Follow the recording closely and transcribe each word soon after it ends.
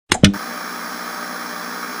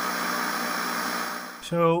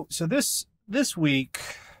So this week,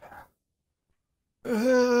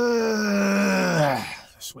 I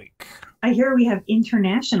hear we have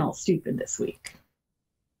international stupid this week.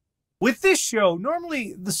 with this show,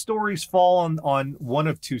 normally the stories fall on one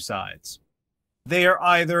of two sides. They are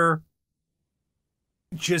either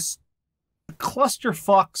just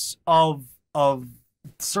clusterfucks of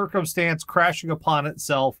circumstance crashing upon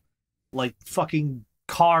itself, like fucking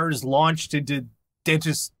cars launched into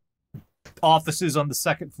dentist offices on the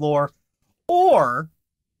second floor, or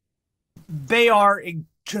they are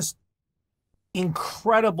just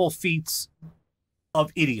incredible feats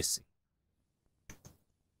of idiocy.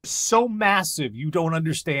 So massive, you don't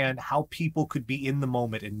understand how people could be in the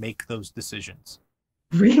moment and make those decisions.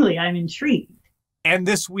 Really, I'm intrigued. And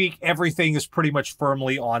this week, everything is pretty much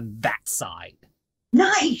firmly on that side.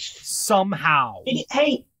 Nice. Somehow.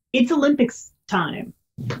 Hey, it's Olympics time,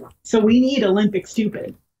 so we need Olympic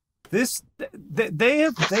stupid. They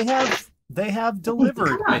have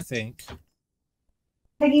delivered, I think.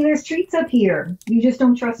 Peggy, there's treats up here. You just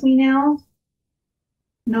don't trust me now?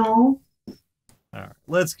 No? All right,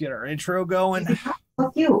 let's get our intro going.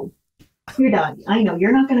 Fuck you. You're Dottie. I know.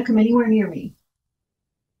 You're not going to come anywhere near me.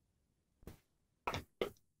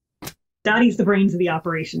 Dottie's the brains of the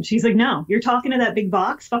operation. She's like, no, you're talking to that big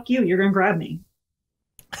box? Fuck you. You're going to grab me.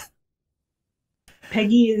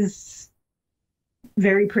 Peggy is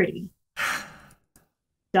very pretty.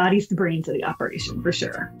 Dottie's the brains of the operation, for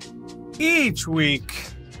sure. Each week,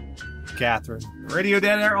 Catherine, Radio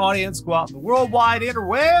Dead Air audience, go out in the worldwide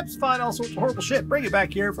interwebs, find all sorts of horrible shit, bring it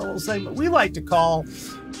back here for a little segment we like to call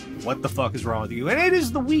What the Fuck is Wrong with You? And it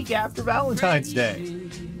is the week after Valentine's Day.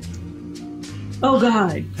 Oh,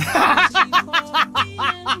 God.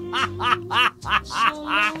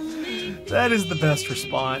 That is the best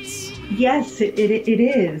response. Yes, it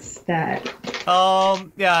is that.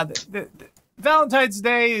 Yeah, Valentine's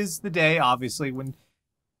Day is the day, obviously, when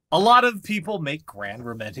a lot of people make grand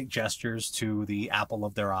romantic gestures to the apple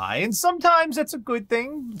of their eye. And sometimes that's a good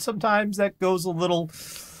thing. Sometimes that goes a little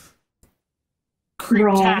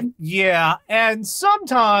Wrong. Yeah, and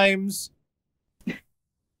sometimes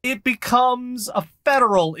it becomes a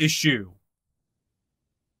federal issue.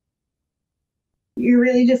 You're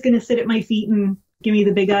really just going to sit at my feet and give me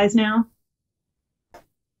the big eyes now?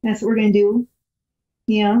 That's what we're going to do?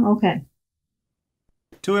 Yeah, okay.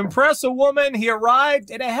 To impress a woman, he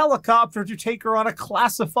arrived in a helicopter to take her on a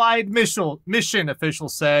classified mission,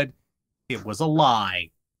 officials said. It was a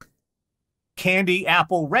lie. Candy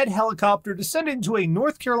Apple Red helicopter descended into a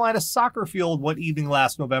North Carolina soccer field one evening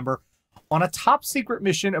last November on a top-secret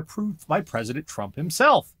mission approved by President Trump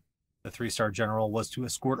himself. The three-star general was to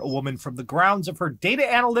escort a woman from the grounds of her data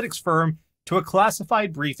analytics firm to a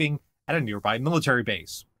classified briefing at a nearby military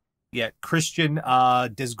base. Yet Christian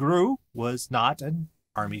Desgrew was not an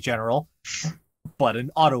Army general, but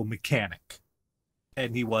an auto mechanic.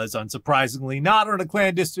 And he was, unsurprisingly, not on a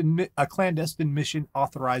clandestine mission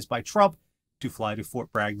authorized by Trump to fly to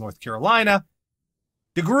Fort Bragg, North Carolina.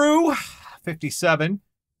 DeGrew, 57,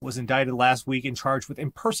 was indicted last week and charged with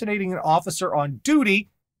impersonating an officer on duty.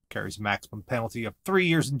 Carries a maximum penalty of 3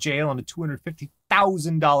 years in jail and a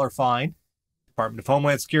 $250,000 fine. Department of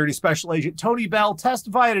Homeland Security Special Agent Tony Bell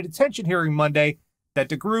testified at a detention hearing Monday that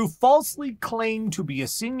DeGrew falsely claimed to be a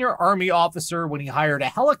senior Army officer when he hired a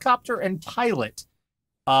helicopter and pilot,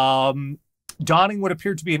 donning what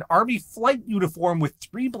appeared to be an Army flight uniform with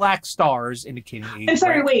 3 black stars indicating age. I'm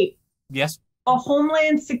sorry, wait. Yes? A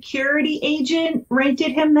Homeland Security agent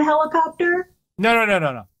rented him the helicopter?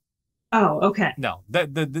 No. Oh, okay. No,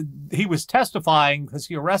 he was testifying because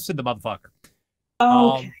he arrested the motherfucker.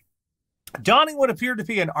 Oh, okay. Donning what appeared to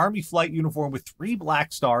be an Army flight uniform with 3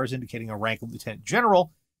 black stars indicating a rank of lieutenant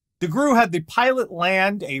general, DeGrew had the pilot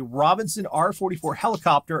land a Robinson R-44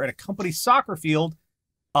 helicopter at a company soccer field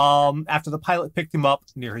after the pilot picked him up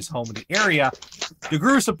near his home in the area.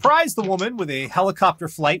 DeGrew surprised the woman with a helicopter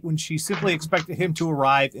flight when she simply expected him to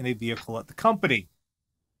arrive in a vehicle at the company.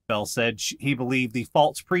 Bell said he believed the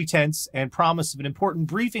false pretense and promise of an important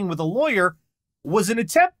briefing with a lawyer was an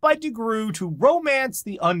attempt by DeGrew to romance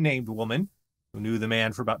the unnamed woman, who knew the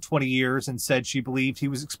man for about 20 years and said she believed he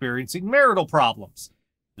was experiencing marital problems.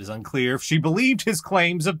 It is unclear if she believed his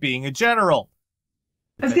claims of being a general.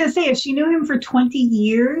 I was going to say, if she knew him for 20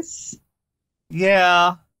 years...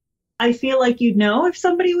 Yeah. I feel like you'd know if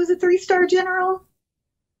somebody was a 3-star general.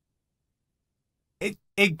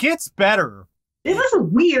 It gets better. This is a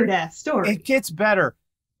weird-ass story. It gets better.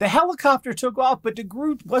 The helicopter took off, but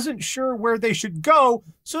DeGrew wasn't sure where they should go,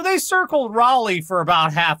 so they circled Raleigh for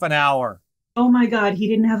about half an hour. Oh my God, he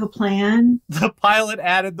didn't have a plan? The pilot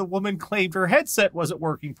added the woman claimed her headset wasn't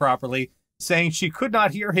working properly, saying she could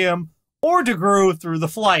not hear him or DeGru through the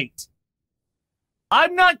flight.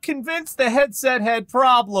 I'm not convinced the headset had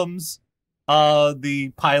problems,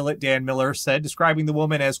 the pilot, Dan Miller, said, describing the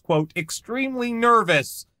woman as, quote, extremely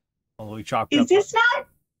nervous. Although he chalked Is up. this not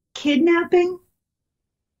kidnapping?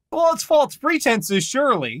 Well, it's false pretenses,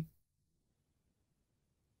 surely.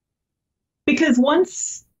 Because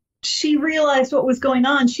once she realized what was going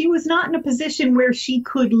on, she was not in a position where she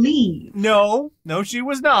could leave. No, she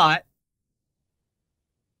was not.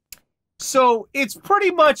 So it's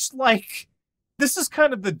pretty much like, this is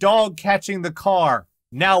kind of the dog catching the car.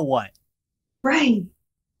 Now what? Right.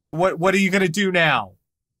 What are you going to do now?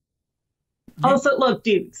 Also, look,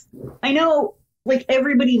 dudes, I know, like,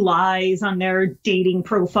 everybody lies on their dating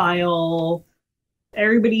profile.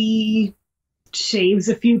 Everybody shaves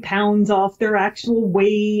a few pounds off their actual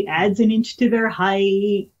weight, adds an inch to their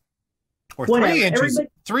height. Or whatever. 3 inches.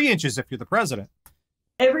 3 inches if you're the president.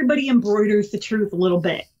 Everybody embroiders the truth a little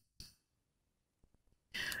bit.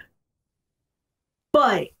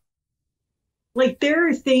 But, like, there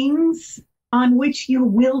are things on which you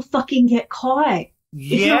will fucking get caught.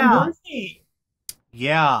 Yeah. It's not worth it.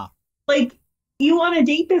 Yeah. Like, you want to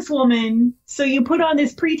date this woman, so you put on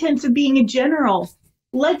this pretense of being a general.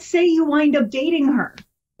 Let's say you wind up dating her.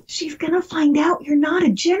 She's gonna find out you're not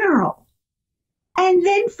a general. And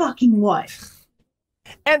then fucking what?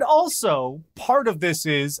 And also, part of this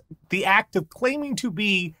is the act of claiming to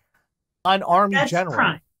be an army general. That's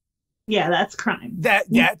crime. Yeah, that's crime.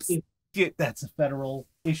 That's a federal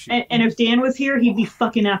issue. And if Dan was here, he'd be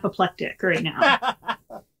fucking apoplectic right now.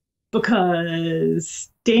 Because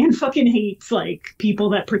Dan fucking hates, like, people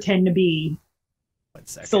that pretend to be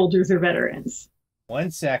soldiers or veterans.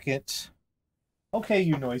 1 second. Okay,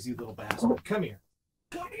 you noisy little bastard. Come here.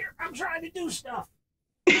 Come here. I'm trying to do stuff.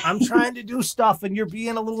 I'm trying to do stuff, and you're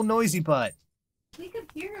being a little noisy butt. We could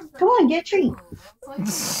hear him. Come on, get a treat.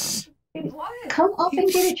 What? Come up and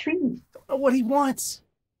get a treat. Don't know what he wants.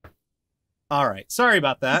 All right. Sorry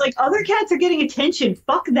about that. It's like, other cats are getting attention.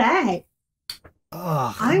 Fuck that.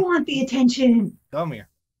 Ugh. I want the attention. Come here.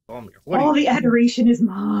 Come here. All the adoration is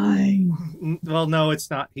mine. Well, no, it's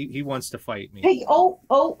not. He wants to fight me. Hey, oh,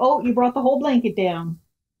 you brought the whole blanket down.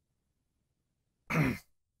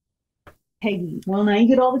 Peggy, well, now you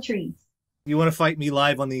get all the treats. You want to fight me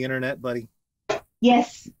live on the internet, buddy?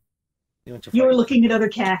 Yes. You were looking at other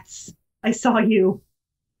cats. I saw you.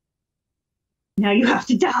 Now you have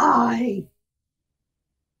to die.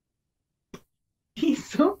 He's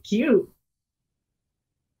so cute.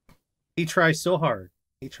 He tries so hard.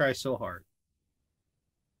 He tries so hard.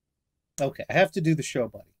 Okay, I have to do the show,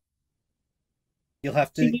 buddy. You'll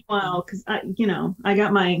have to. Meanwhile, because I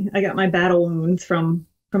got my battle wounds from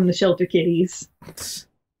the shelter kitties.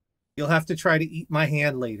 You'll have to try to eat my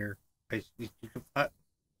hand later.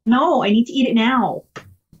 No, I need to eat it now.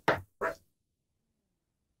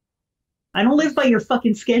 I don't live by your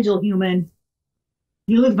fucking schedule, human.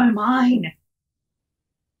 You live by mine.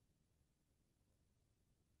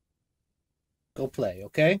 Go play,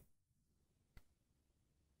 okay?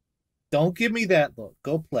 Don't give me that look.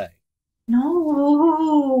 Go play.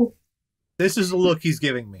 No. This is the look he's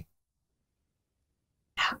giving me.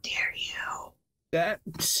 How dare you? That.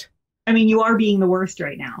 I mean, you are being the worst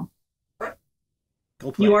right now.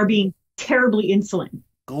 Go play. You are being terribly insolent.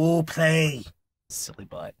 Go play. Silly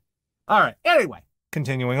butt. All right. Anyway,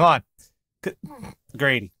 continuing on.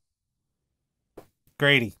 Grady.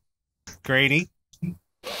 Grady. Grady.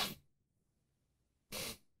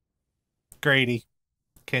 Grady.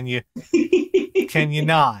 Can you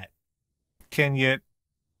not? Can you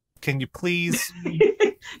please?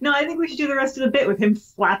 No, I think we should do the rest of the bit with him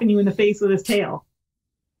slapping you in the face with his tail.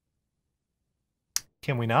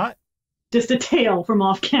 Can we not? Just a tail from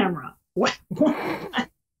off camera. What?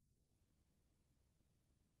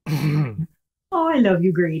 Oh, I love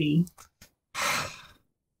you, Grady.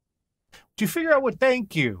 Did you figure out what?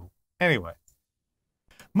 Thank you. Anyway,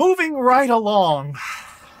 moving right along.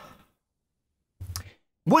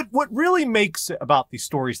 What really makes it about these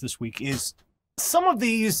stories this week is some of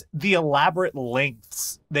the elaborate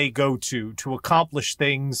lengths they go to accomplish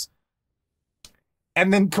things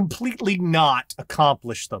and then completely not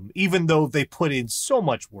accomplish them, even though they put in so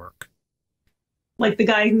much work. Like the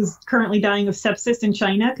guy who's currently dying of sepsis in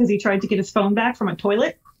China because he tried to get his phone back from a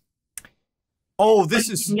toilet. Oh, this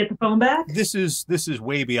is, you can get the phone back. This is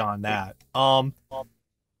way beyond that. Now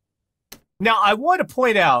I want to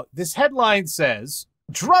point out this headline says,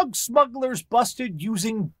 drug smugglers busted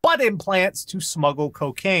using butt implants to smuggle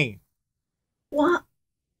cocaine. What?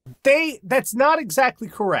 That's not exactly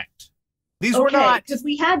correct. These were not, because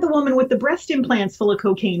we had the woman with the breast implants full of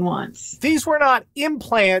cocaine once. these were not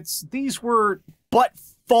implants. These were butt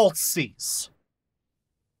falsies.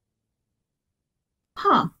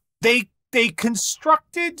 Huh. They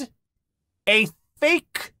constructed a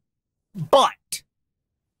fake butt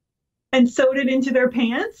And sewed it into their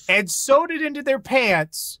pants? and sewed it into their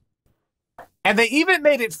pants, and they even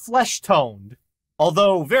made it flesh-toned,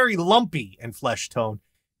 although very lumpy and flesh-toned.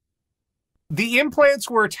 The implants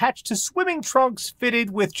were attached to swimming trunks fitted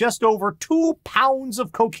with just over 2 pounds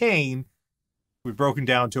of cocaine. We've broken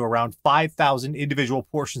down to around 5,000 individual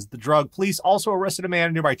portions of the drug. Police also arrested a man at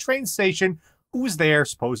a nearby train station who was there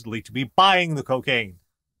supposedly to be buying the cocaine.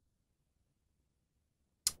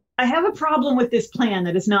 I have a problem with this plan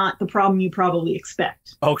that is not the problem you probably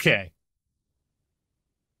expect. Okay.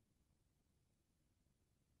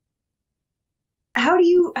 How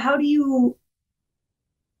do you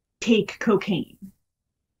take cocaine?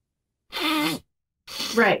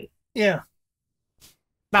 Right. Yeah.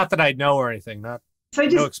 Not that I know or anything. Not So I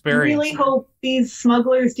no just experience. really hope these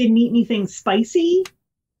smugglers didn't eat anything spicy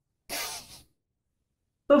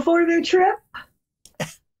before their trip.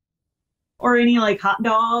 Or any like hot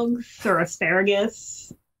dogs or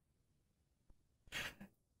asparagus.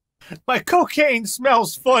 My cocaine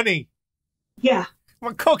smells funny. Yeah.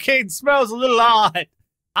 My cocaine smells a little odd.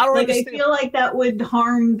 I don't Like I understand. feel like that would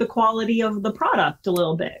harm the quality of the product a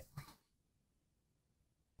little bit.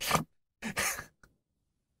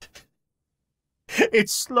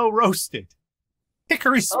 It's slow roasted.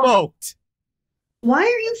 Hickory smoked. Why are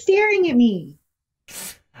you staring at me?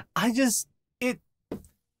 How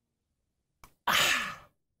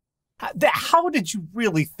did you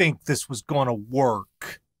really think this was going to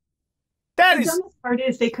work? That The is, dumbest part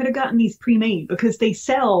is they could have gotten these pre-made because they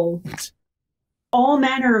sell all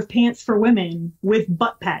manner of pants for women with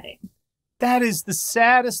butt padding. that is the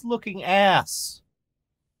saddest looking ass.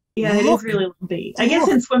 Yeah, it Look- is really lumpy. I guess look-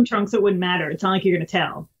 in swim trunks it wouldn't matter. It's not like you're gonna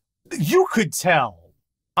tell. You could tell.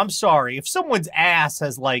 I'm sorry. If someone's ass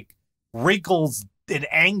has like wrinkles and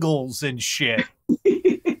angles and shit,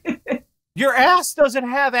 your ass doesn't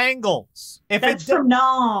have angles. If That's it from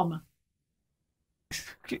Nom.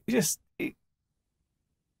 just,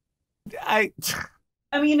 I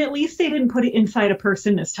mean, at least they didn't put it inside a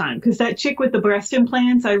person this time, because that chick with the breast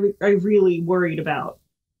implants, I really worried about.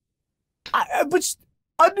 but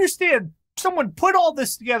understand, someone put all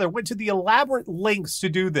this together, went to the elaborate lengths to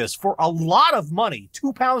do this for a lot of money.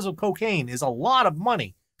 2 pounds of cocaine is a lot of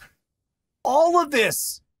money. All of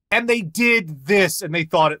this, and they did this, and they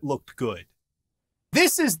thought it looked good.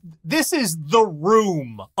 This is the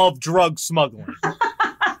room of drug smuggling.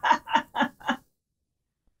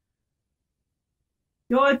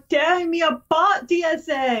 You're tearing me apart,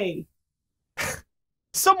 DSA.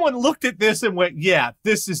 Someone looked at this and went, "Yeah,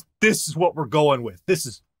 this is what we're going with. This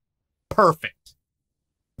is perfect.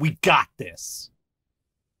 We got this."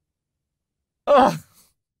 Ugh.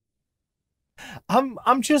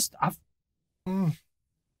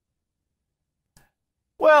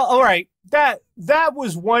 Well, all right. That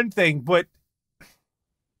was one thing, but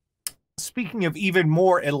speaking of even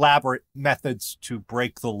more elaborate methods to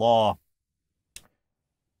break the law,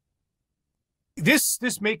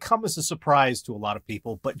 this may come as a surprise to a lot of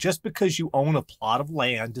people, but just because you own a plot of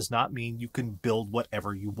land does not mean you can build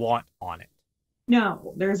whatever you want on it.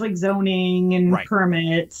 No, there's like zoning and Right.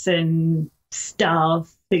 permits and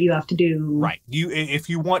stuff that you have to do. Right. If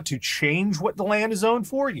you want to change what the land is zoned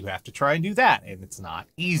for, you have to try and do that, and it's not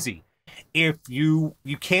easy. If you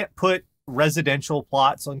can't put residential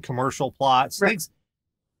plots on commercial plots, Right. things.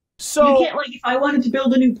 So You can't, like, if I wanted to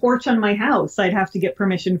build a new porch on my house, I'd have to get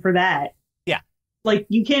permission for that. Yeah. Like,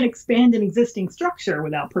 you can't expand an existing structure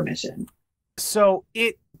without permission. So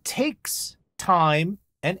it takes time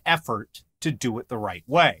and effort to do it the right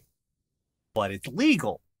way, but it's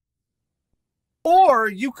legal. Or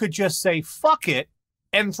you could just say, fuck it,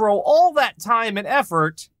 and throw all that time and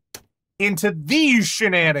effort into these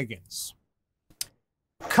shenanigans.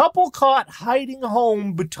 Couple caught hiding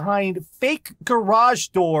home behind fake garage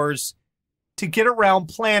doors to get around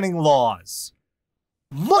planning laws.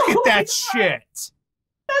 Look at Oh my that God. shit.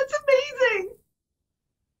 That's amazing.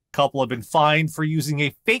 Couple have been fined for using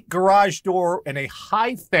a fake garage door and a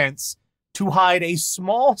high fence to hide a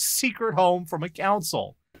small secret home from a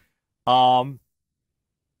council.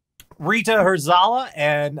 Rita Herzala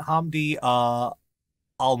and Hamdi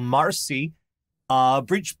Almarsi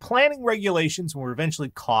breached planning regulations and were eventually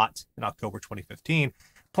caught in October 2015.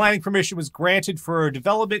 Planning permission was granted for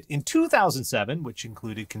development in 2007, which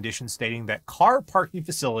included conditions stating that car parking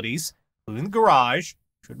facilities, including the garage,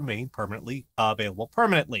 should remain permanently available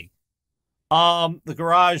permanently. The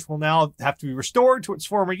garage will now have to be restored to its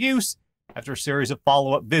former use after a series of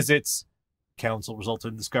follow-up visits. Council resulted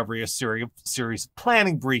in the discovery of a series of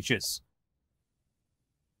planning breaches.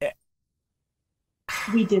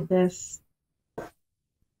 We did this.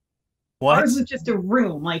 What? Ours was just a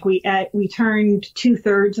room. Like we turned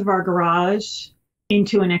 2/3 of our garage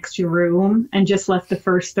into an extra room and just left the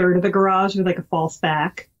first third of the garage with like a false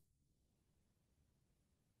back.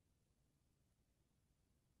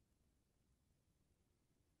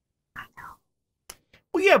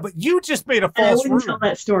 Well, yeah, but you just made a And I false wouldn't room. tell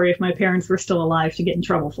that story if my parents were still alive to get in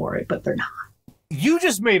trouble for it, but they're not. You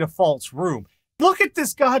just made a false room. Look at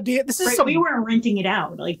this goddamn. This is Right, some. we weren't renting it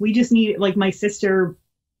out. Like we just needed, like my sister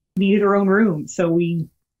needed her own room, so we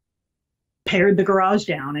pared the garage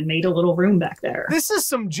down and made a little room back there. This is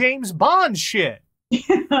some James Bond shit.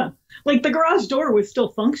 Like the garage door was still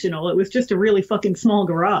functional. It was just a really fucking small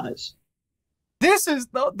garage. This is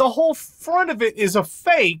the whole front of it is a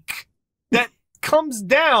fake that comes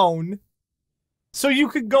down, so you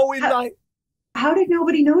could go in. How did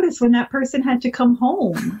nobody notice when that person had to come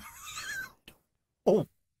home? Oh,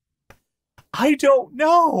 I don't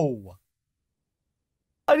know.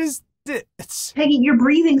 It's Peggy, you're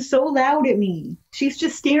breathing so loud at me. She's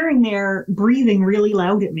just staring there, breathing really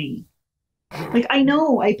loud at me. Like, I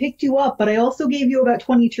know, I picked you up, but I also gave you about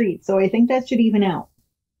 20 treats, so I think that should even out.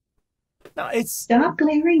 no, it's. Stop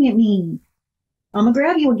glaring at me. I'm gonna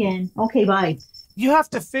grab you again. Okay, bye. You have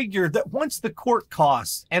to figure that once the court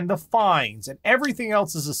costs and the fines and everything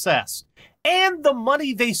else is assessed, and the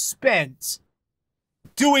money they spent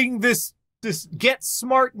doing this Get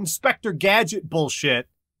Smart Inspector Gadget bullshit,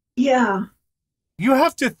 Yeah. you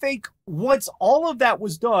have to think once all of that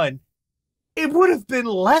was done, it would have been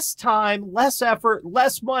less time, less effort,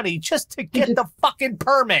 less money just to get the fucking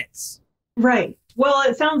permits. Right. Well,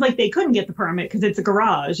 it sounds like they couldn't get the permit because it's a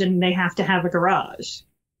garage and they have to have a garage.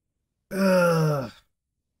 Ugh.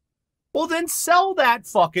 Well, then sell that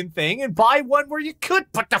fucking thing and buy one where you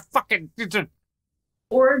could put the fucking.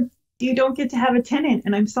 Or you don't get to have a tenant,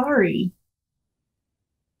 and I'm sorry.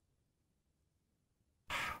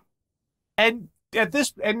 And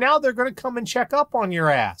now they're going to come and check up on your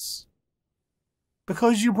ass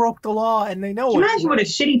because you broke the law, and they know Can you it. imagine what a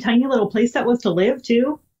shitty, tiny little place that was to live,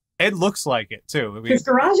 too? It looks like it too. I mean, Because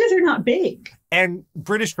garages are not big. and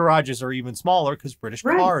British garages are even smaller because British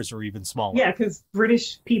Right. cars are even smaller. Yeah, because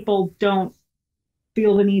British people don't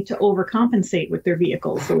feel the need to overcompensate with their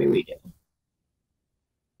vehicles the way we do.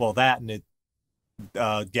 Well, that and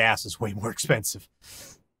gas is way more expensive.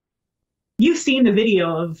 You've seen the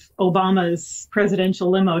video of Obama's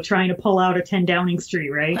presidential limo trying to pull out a 10 Downing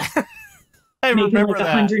Street, right? I Making remember like a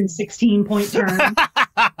that. 116-point turn.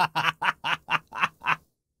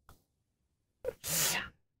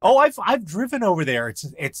 Oh, I've driven over there.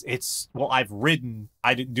 It's well, I've ridden.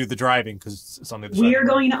 I didn't do the driving because it's on the other side. We are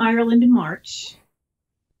going to Ireland in March.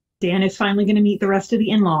 Dan is finally going to meet the rest of the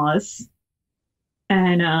in-laws.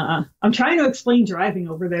 And I'm trying to explain driving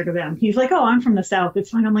over there to them. He's like, oh, I'm from the South. It's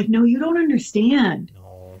fine. I'm like, no, you don't understand.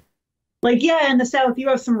 No. Like, yeah, in the South, you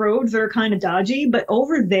have some roads that are kind of dodgy. But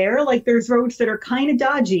over there, like, there's roads that are kind of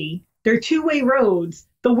dodgy. They're two-way roads,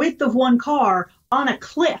 the width of one car on a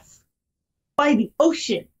cliff by the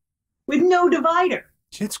ocean with no divider.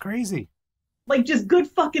 Shit's crazy. Like, just good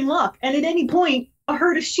fucking luck. And at any point, a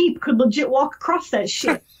herd of sheep could legit walk across that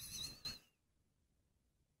shit.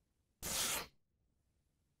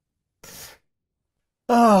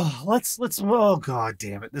 Oh, let's. Oh, god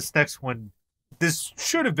damn it! This next one, this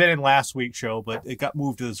should have been in last week's show, but it got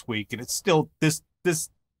moved to this week, and it's still this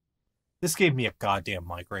gave me a goddamn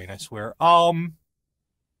migraine. I swear.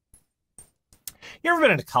 You ever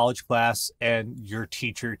been in a college class and your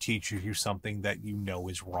teacher teaches you something that you know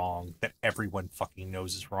is wrong, that everyone fucking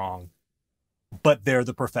knows is wrong, but they're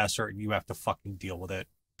the professor and you have to fucking deal with it?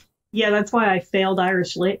 Yeah, that's why I failed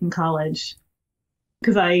Irish Lit in college.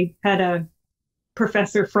 Because I had a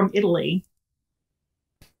professor from Italy.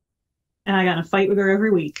 And I got in a fight with her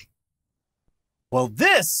every week. Well,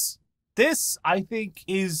 this I think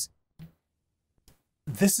is.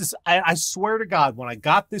 I swear to God, when I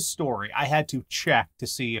got this story, I had to check to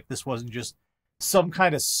see if this wasn't just some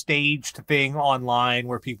kind of staged thing online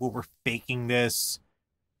where people were faking this.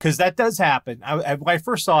 Because that does happen. When I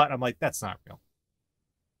first saw it, I'm like, that's not real.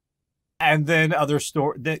 And then other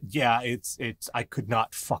story that, yeah, it's, I could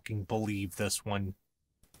not fucking believe this one.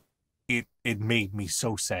 It made me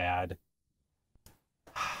so sad.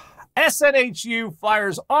 SNHU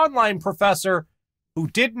fires online professor who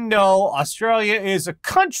didn't know Australia is a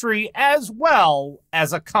country as well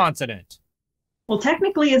as a continent. Well,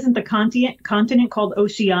 technically, isn't the continent called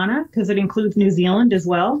Oceania? Because it includes New Zealand as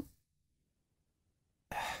well.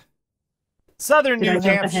 Southern Did I New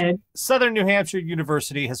jump Hampshire, ahead? Southern New Hampshire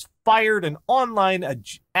University has fired an online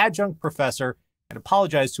adjunct professor and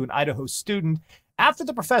apologized to an Idaho student after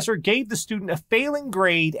the professor gave the student a failing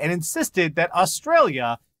grade and insisted that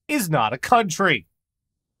Australia is not a country.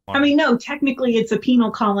 I mean, no, technically it's a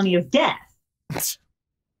penal colony of death.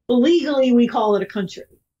 Legally, we call it a country.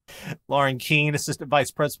 Lauren Keene, Assistant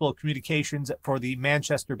Vice Principal of Communications for the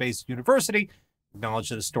Manchester-based university,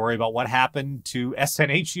 acknowledged that a story about what happened to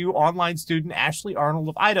SNHU online student Ashley Arnold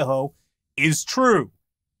of Idaho is true.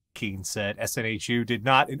 Keene said SNHU did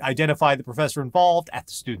not identify the professor involved at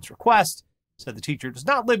the student's request, said the teacher does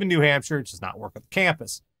not live in New Hampshire, does not work on the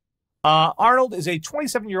campus. Arnold is a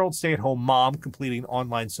 27-year-old stay-at-home mom completing an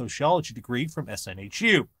online sociology degree from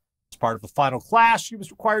SNHU. As part of the final class, she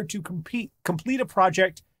was required to complete a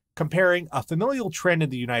project comparing a familial trend in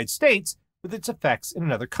the United States with its effects in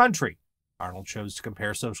another country. Arnold chose to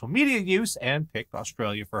compare social media use and picked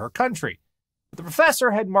Australia for her country. But the professor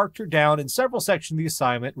had marked her down in several sections of the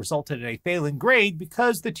assignment, resulted in a failing grade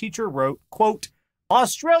because the teacher wrote, quote,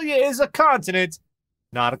 Australia is a continent,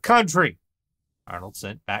 not a country. Arnold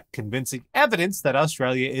sent back convincing evidence that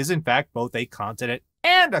Australia is in fact both a continent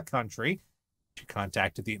and a country. She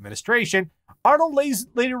contacted the administration. Arnold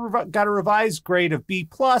later got a revised grade of B+,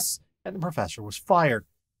 and the professor was fired.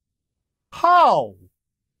 How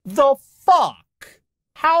the fuck?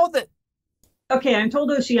 How the... Okay, I'm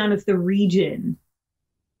told Oceania is the region,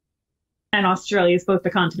 and Australia is both the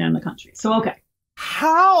continent and the country. So, okay.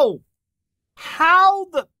 How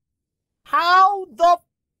the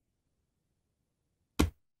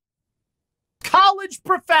college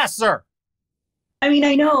professor? I mean,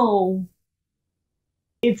 I know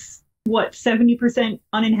it's, what, 70%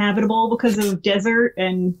 uninhabitable because of desert,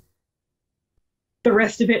 and the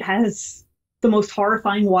rest of it has the most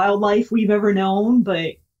horrifying wildlife we've ever known,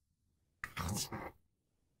 but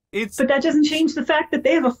that doesn't change the fact that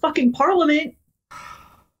they have a fucking parliament.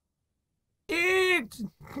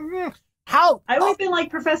 How? I would have been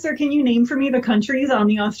like, Professor, can you name for me the countries on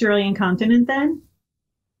the Australian continent then?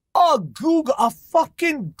 A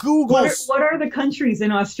fucking Google. What are the countries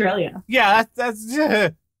in Australia? Yeah, that's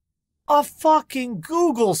a fucking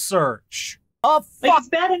Google search. It's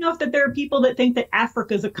bad enough that there are people that think that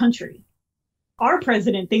Africa's a country. Our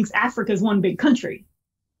president thinks Africa's one big country.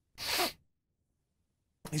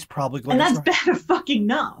 He's probably going to And that's bad fucking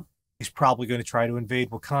enough. He's probably going to try to invade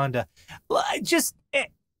Wakanda. To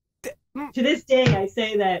this day, I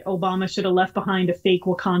say that Obama should have left behind a fake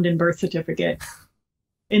Wakandan birth certificate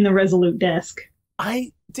in the Resolute desk. How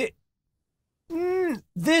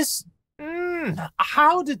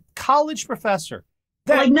did college professor?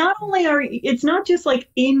 Not only it's not just like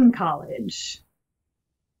in college.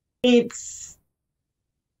 It's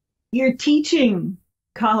you're teaching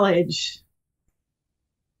college.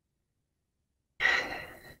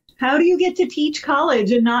 How do you get to teach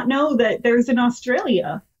college and not know that there's an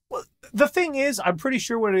Australia? Well, the thing is, I'm pretty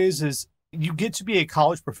sure what it is you get to be a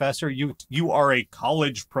college professor. You are a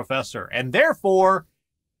college professor, and therefore,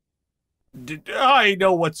 I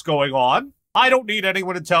know what's going on. I don't need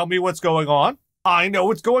anyone to tell me what's going on. I know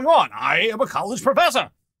what's going on. I am a college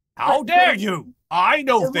professor. How dare you? I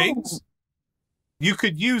know things. You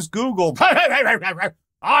could use Google.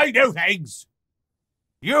 I know things.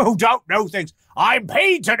 You don't know things. I'm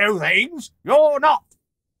paid to know things. You're not.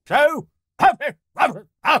 So. And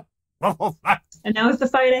that was the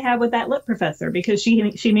fight I had with that lit professor, because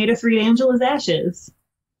she made us read Angela's Ashes.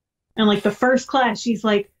 And like the first class, she's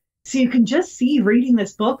like, so you can just see reading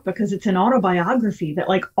this book, because it's an autobiography, that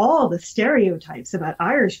like all the stereotypes about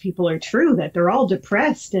Irish people are true, that they're all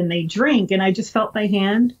depressed and they drink. And I just felt my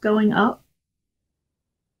hand going up.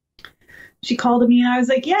 She called me and I was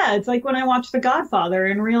like, yeah, it's like when I watched The Godfather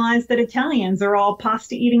and realized that Italians are all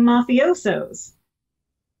pasta-eating mafiosos.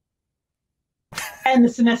 And the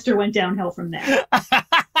semester went downhill from there.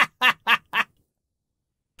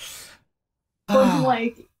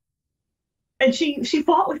 Like, and she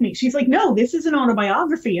fought with me. She's like, no, this is an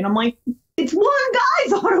autobiography. And I'm like, it's one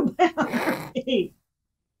guy's autobiography.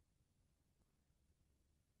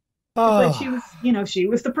 But she was, she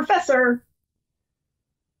was the professor.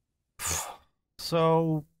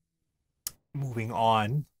 So, moving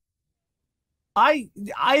on. I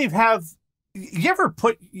have, you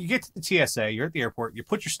get to the TSA, you're at the airport, you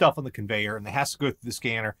put your stuff on the conveyor and it has to go through the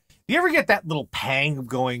scanner. You ever get that little pang of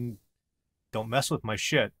going, don't mess with my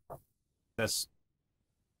shit. That's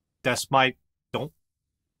my, don't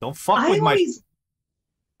fuck with my...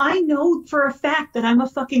 I know for a fact that I'm a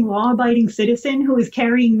fucking law-abiding citizen who is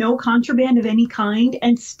carrying no contraband of any kind,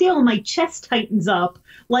 and still my chest tightens up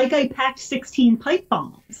like I packed 16 pipe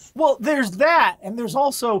bombs. Well, there's that, and there's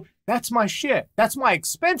also That's my shit. That's my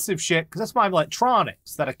expensive shit because that's my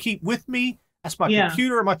electronics that I keep with me. That's my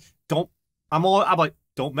computer. I'm like,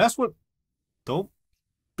 don't mess with,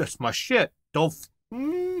 that's my shit.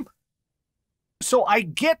 So I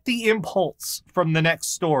get the impulse from the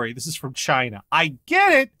next story. This is from China. I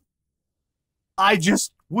get it. I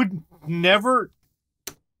just would never.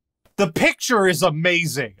 The picture is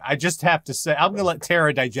amazing. I just have to say, I'm going to let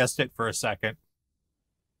Tara digest it for a second.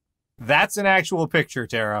 That's an actual picture,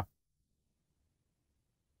 Tara.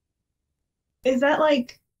 Is that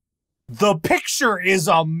like... The picture is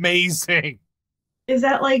amazing. Is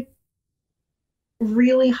that like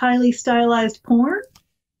really highly stylized porn?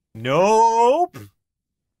 Nope.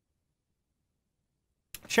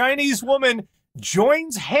 Chinese woman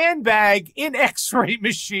joins handbag in X-ray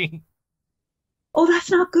machine. Oh,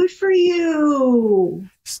 that's not good for you.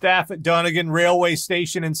 Staff at Donegan Railway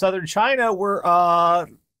Station in southern China were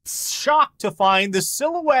shocked to find the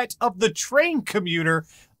silhouette of the train commuter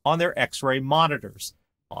on their X-ray monitors.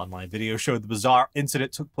 Online video showed the bizarre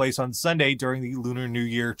incident took place on Sunday during the Lunar New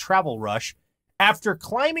Year travel rush. After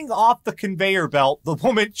climbing off the conveyor belt, the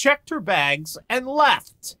woman checked her bags and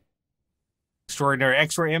left. Extraordinary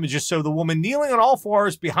X-ray images show the woman kneeling on all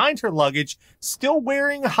fours behind her luggage, still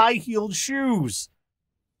wearing high-heeled shoes.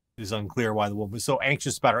 It is unclear why the woman was so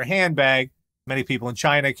anxious about her handbag. Many people in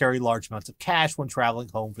China carry large amounts of cash when traveling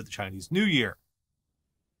home for the Chinese New Year.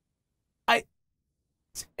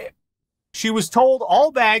 She was told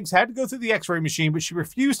all bags had to go through the X-ray machine, but she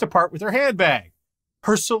refused to part with her handbag.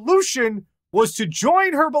 Her solution was to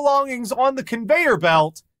join her belongings on the conveyor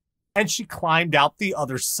belt, and she climbed out the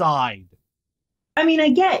other side. I mean, I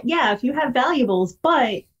get, yeah, if you have valuables,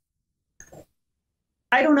 but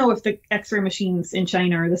I don't know if the X-ray machines in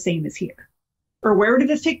China are the same as here. Or where did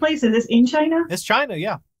this take place? Is this in China? It's China,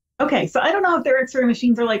 yeah. Okay, so I don't know if their X-ray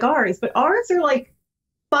machines are like ours, but ours are like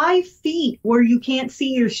 5 feet where you can't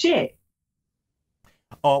see your shit.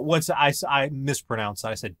 Oh, I mispronounced.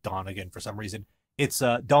 I said Donegan for some reason. It's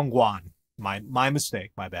Dongguan. My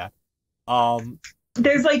mistake. My bad.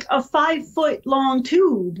 There's like a 5-foot long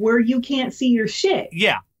tube where you can't see your shit.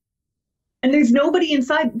 Yeah. And there's nobody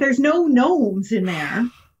inside. There's no gnomes in there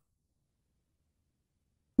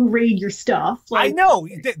who raid your stuff. Like, I know.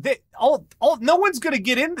 No one's going to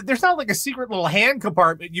get in. There's not like a secret little hand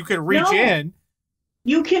compartment you can reach in.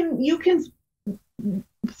 You can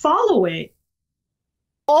follow it.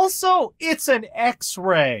 Also, it's an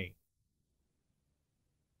X-ray.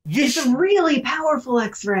 It's a really powerful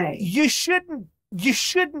X-ray. You shouldn't.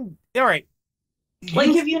 All right.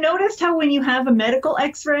 Like, have you noticed how when you have a medical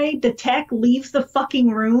X-ray, the tech leaves the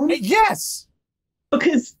fucking room? Yes.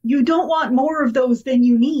 Because you don't want more of those than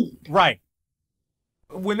you need. Right.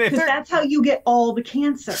 Because that's how you get all the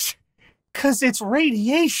cancer. Because it's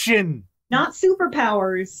radiation. Not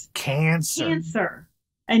superpowers. Cancer.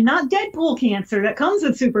 And not Deadpool cancer that comes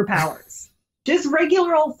with superpowers. Just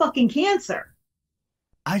regular old fucking cancer.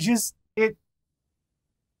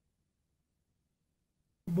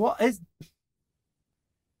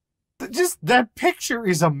 That picture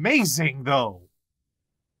is amazing, though.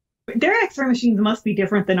 Their X-ray machines must be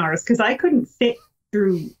different than ours, because I couldn't fit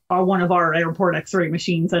through one of our airport X-ray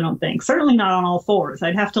machines, I don't think. Certainly not on all fours.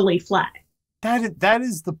 I'd have to lay flat. That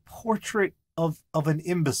is the portrait of an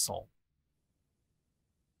imbecile.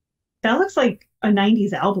 That looks like a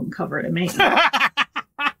 90s album cover to me.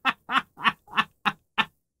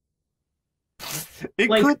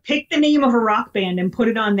 Pick the name of a rock band and put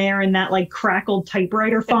it on there in that like crackled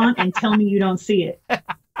typewriter font and tell me you don't see it.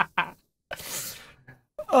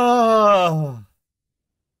 Oh.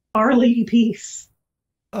 Our Lady Peace.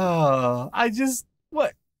 Oh,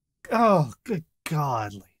 what? Oh, good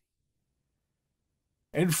God.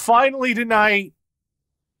 And finally tonight,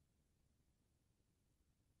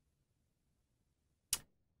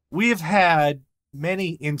 we have had many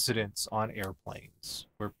incidents on airplanes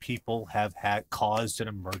where people have caused an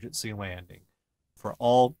emergency landing for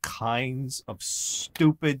all kinds of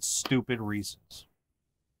stupid reasons.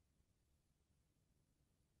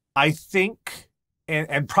 I think,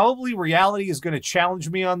 and probably reality is going to challenge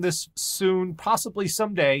me on this soon, possibly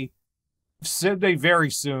someday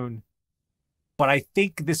very soon, but I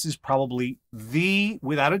think this is probably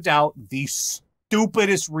without a doubt, the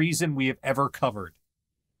stupidest reason we have ever covered.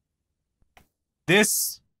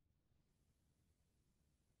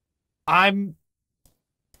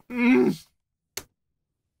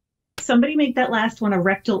 Somebody make that last one a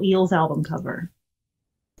Rectal Eels album cover.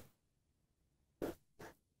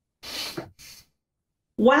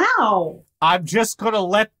 Wow. This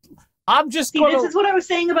is what I was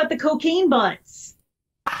saying about the cocaine butts.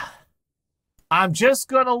 I'm just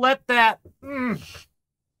gonna let that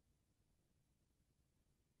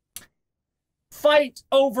Fight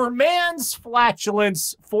over man's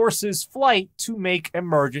flatulence forces flight to make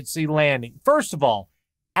emergency landing. First of all,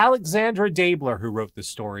 Alexandra Dabler, who wrote this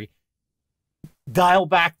story, dial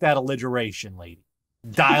back that alliteration, lady.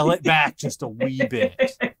 Dial it back just a wee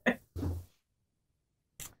bit.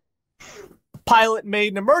 Pilot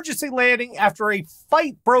made an emergency landing after a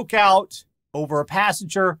fight broke out over a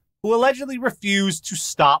passenger who allegedly refused to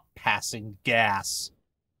stop passing gas.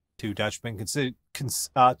 Two Dutchmen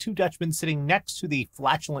sitting next to the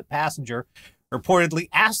flatulent passenger reportedly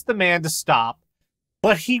asked the man to stop,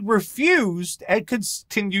 but he refused and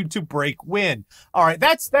continued to break wind. All right,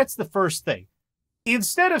 that's the first thing.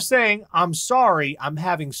 Instead of saying, I'm sorry, I'm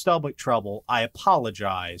having stomach trouble, I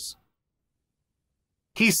apologize,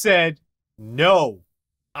 he said, no,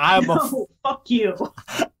 fuck you.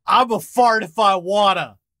 I'm a fart if I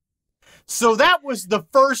wanna. So that was the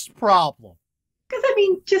first problem. Because, I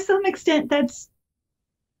mean, to some extent, that's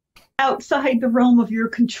outside the realm of your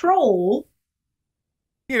control.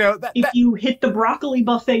 You know, if you hit the broccoli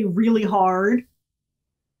buffet really hard.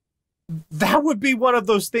 That would be one of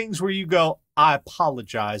those things where you go, I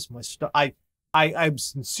apologize. I'm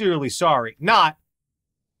sincerely sorry. Not,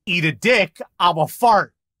 eat a dick, I'm a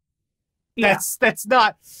fart. Yeah. That's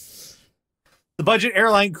not... The budget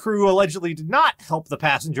airline crew allegedly did not help the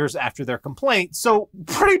passengers after their complaint. So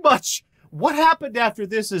pretty much what happened after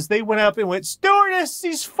this is they went up and went, stewardess,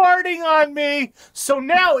 he's farting on me. So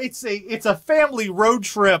now it's a family road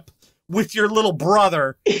trip with your little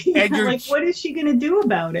brother. Yeah, and you're like, what is she going to do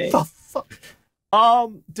about it? The fuck?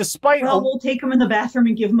 Despite... Well, we'll take him in the bathroom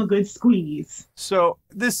and give him a good squeeze. So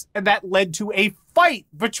that led to a fight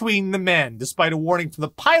between the men. Despite a warning from the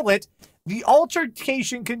pilot, the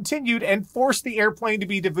altercation continued and forced the airplane to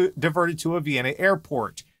be diverted to a Vienna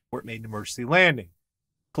airport, where it made an emergency landing.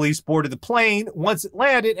 Police boarded the plane once it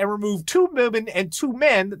landed and removed 2 women and 2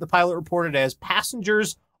 men that the pilot reported as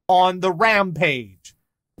passengers on the rampage.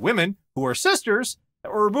 Women, who are sisters,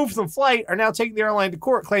 that were removed from flight are now taking the airline to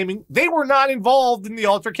court, claiming they were not involved in the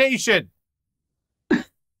altercation.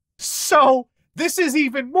 So this is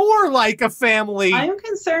even more like a family. I am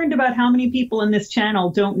concerned about how many people in this channel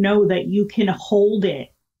don't know that you can hold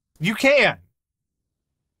it. You can.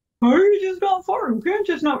 Or you just not far. You can't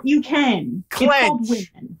just not. You can. Clench. It's called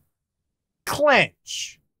women.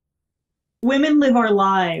 Clench. Women live our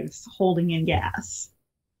lives holding in gas.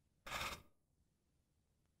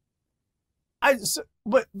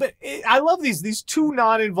 But I love these 2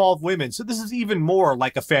 non-involved women. So this is even more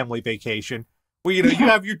like a family vacation. Where, you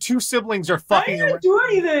have your 2 siblings are fucking around. I didn't do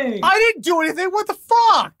anything. I didn't do anything. What the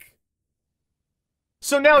fuck?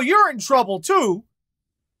 So now you're in trouble too.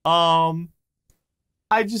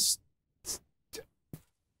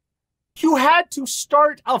 You had to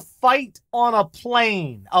start a fight on a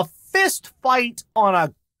plane, a fist fight on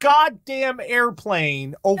a goddamn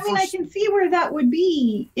airplane over... I mean, I can see where that would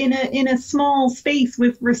be in a small space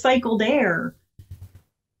with recycled air.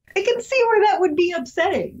 I can see where that would be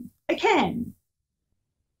upsetting. I can.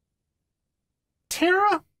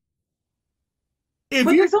 Tara, but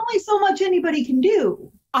there's only so much anybody can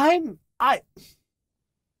do.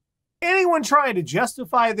 Anyone trying to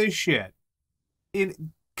justify this shit,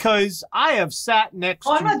 because I have sat next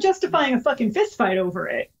to... I'm not justifying a fucking fist fight over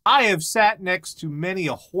it. I have sat next to many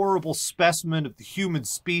a horrible specimen of the human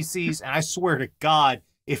species, and I swear to God,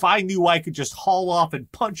 if I knew I could just haul off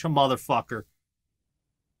and punch a motherfucker...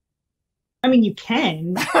 I mean, you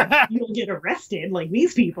can. You'll get arrested like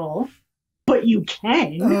these people, but you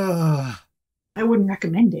can. I wouldn't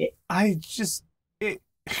recommend it. I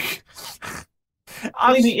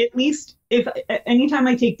mean, at least anytime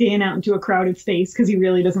I take Dan out into a crowded space, because he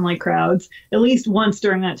really doesn't like crowds, at least once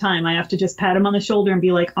during that time, I have to just pat him on the shoulder and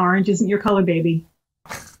be like, orange isn't your color, baby.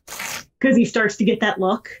 Because he starts to get that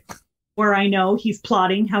look where I know he's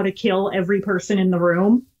plotting how to kill every person in the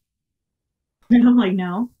room. And I'm like,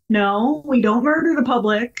 no, we don't murder the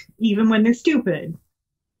public, even when they're stupid.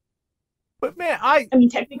 But man, I mean,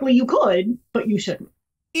 technically you could, but you shouldn't.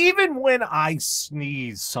 Even when I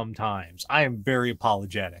sneeze sometimes, I am very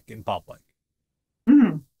apologetic in public.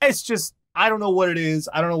 Mm-hmm. It's just, I don't know what it is.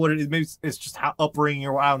 Maybe it's just how upbringing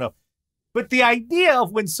or I don't know. But the idea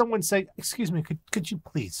of when someone say, excuse me, could you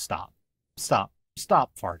please stop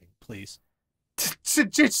farting, please.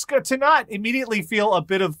 To not immediately feel a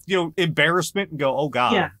bit of, embarrassment and go, oh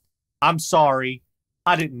God, yeah. I'm sorry.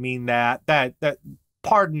 I didn't mean that. That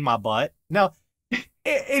pardon my butt. No.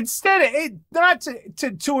 Instead, not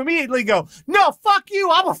to immediately go, no, fuck you,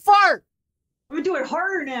 I'm a fart. I'm gonna do it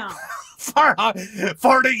harder now.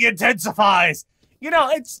 Farting intensifies.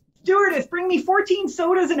 It's... Stewardess, bring me 14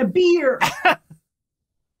 sodas and a beer.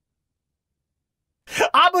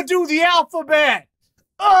 I'm gonna do the alphabet.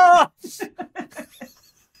 Oh!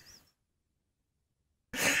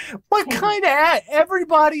 What kind of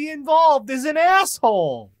everybody involved is an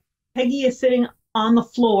asshole? Peggy is sitting on the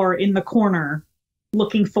floor in the corner,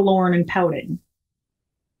 looking forlorn and pouting.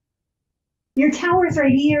 Your tower's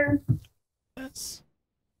right here. This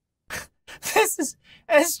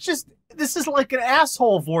is like an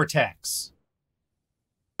asshole vortex.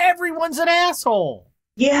 Everyone's an asshole.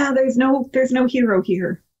 Yeah, there's no hero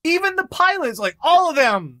here. Even the pilots, like all of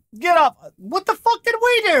them, get up. What the fuck did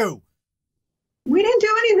we do? We didn't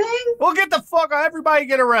do anything. We'll get the fuck out. Everybody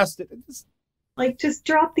get arrested. Like, just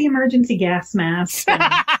drop the emergency gas mask. Let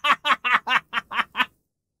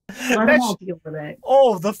them all deal with it.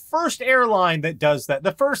 Oh, the first airline that does that.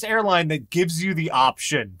 The first airline that gives you the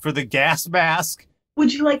option for the gas mask.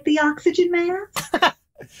 Would you like the oxygen mask?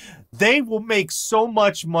 They will make so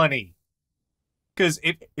much money. Because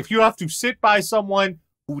if you have to sit by someone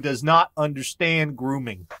who does not understand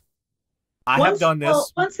grooming. I have done this.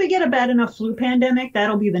 Well, once we get a bad enough flu pandemic,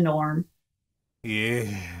 that'll be the norm. Yeah.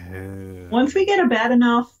 Once we get a bad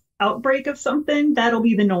enough outbreak of something, that'll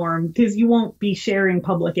be the norm, because you won't be sharing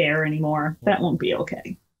public air anymore. That won't be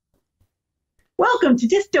okay. Welcome to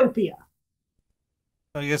dystopia.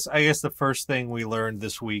 I guess the first thing we learned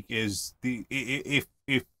this week is if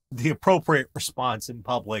the appropriate response in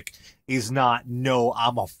public is not "No,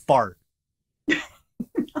 I'm a fart."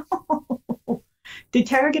 No. Did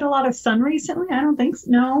Tara get a lot of sun recently? I don't think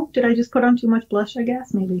so. No. Did I just put on too much blush? I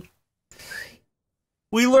guess maybe.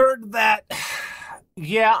 We learned that.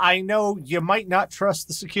 Yeah, I know you might not trust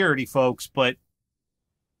the security folks, but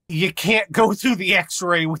you can't go through the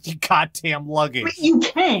X-ray with your goddamn luggage. But you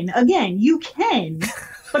can. Again, you can.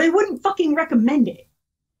 But I wouldn't fucking recommend it.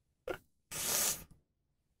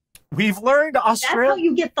 We've learned Australia. That's how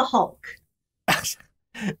you get the Hulk.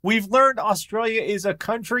 We've learned Australia is a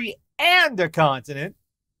country and a continent.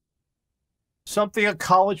 Something a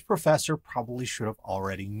college professor probably should have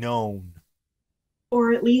already known.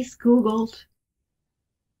 Or at least Googled.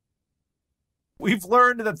 We've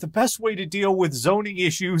learned that the best way to deal with zoning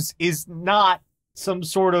issues is not some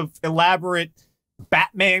sort of elaborate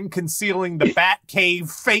Batman concealing the Batcave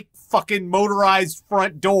fake fucking motorized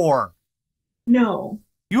front door. No.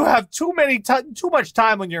 You have too much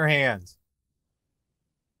time on your hands.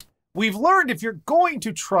 We've learned if you're going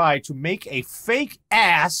to try to make a fake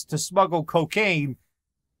ass to smuggle cocaine,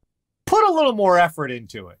 put a little more effort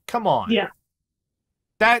into it. Come on. Yeah.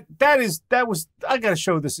 That was I gotta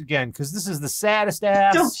show this again because this is the saddest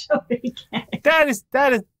ass. Don't show it again. That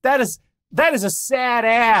is a sad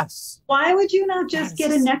ass. Why would you not just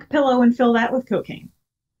get a neck pillow and fill that with cocaine?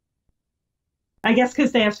 I guess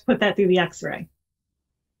because they have to put that through the X-ray.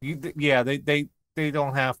 Yeah, they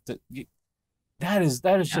don't have to. That is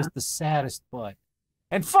just the saddest butt.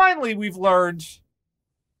 And finally, we've learned.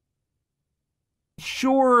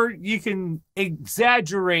 Sure, you can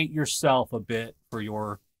exaggerate yourself a bit for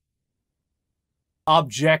your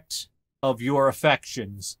object of your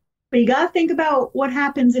affections. But you gotta think about what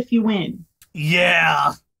happens if you win.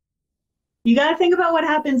 Yeah. You gotta think about what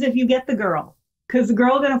happens if you get the girl. Because the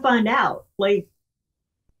girl's gonna find out. Like,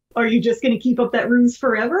 are you just gonna keep up that ruse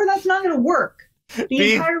forever? That's not gonna work.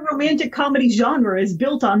 The entire romantic comedy genre is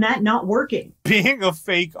built on that not working. Being a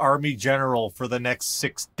fake army general for the next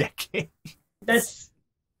 6 decades. That's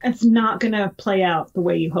not gonna play out the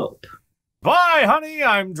way you hope. Bye, honey.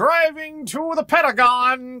 I'm driving to the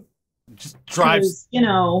Pentagon. Just drives. You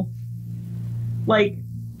know, like,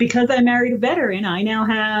 because I married a veteran, I now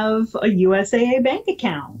have a USAA bank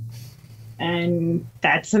account. And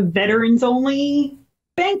that's a veterans-only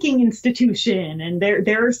banking institution. And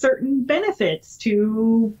there are certain benefits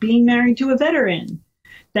to being married to a veteran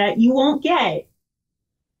that you won't get,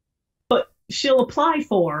 but she'll apply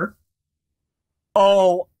for.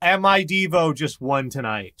 Oh, MI Devo just won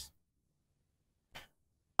tonight.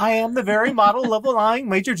 I am the very model level lying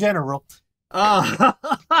Major General. Oh.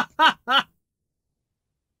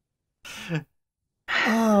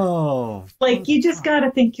 Like, you just got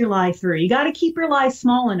to think your lie through. You got to keep your lie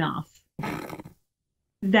small enough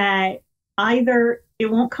that either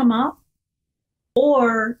it won't come up,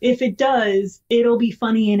 or if it does, it'll be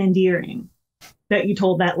funny and endearing that you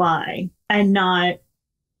told that lie and not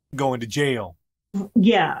going to jail.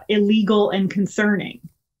 Yeah, illegal and concerning.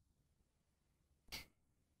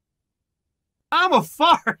 I'm a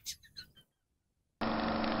fart.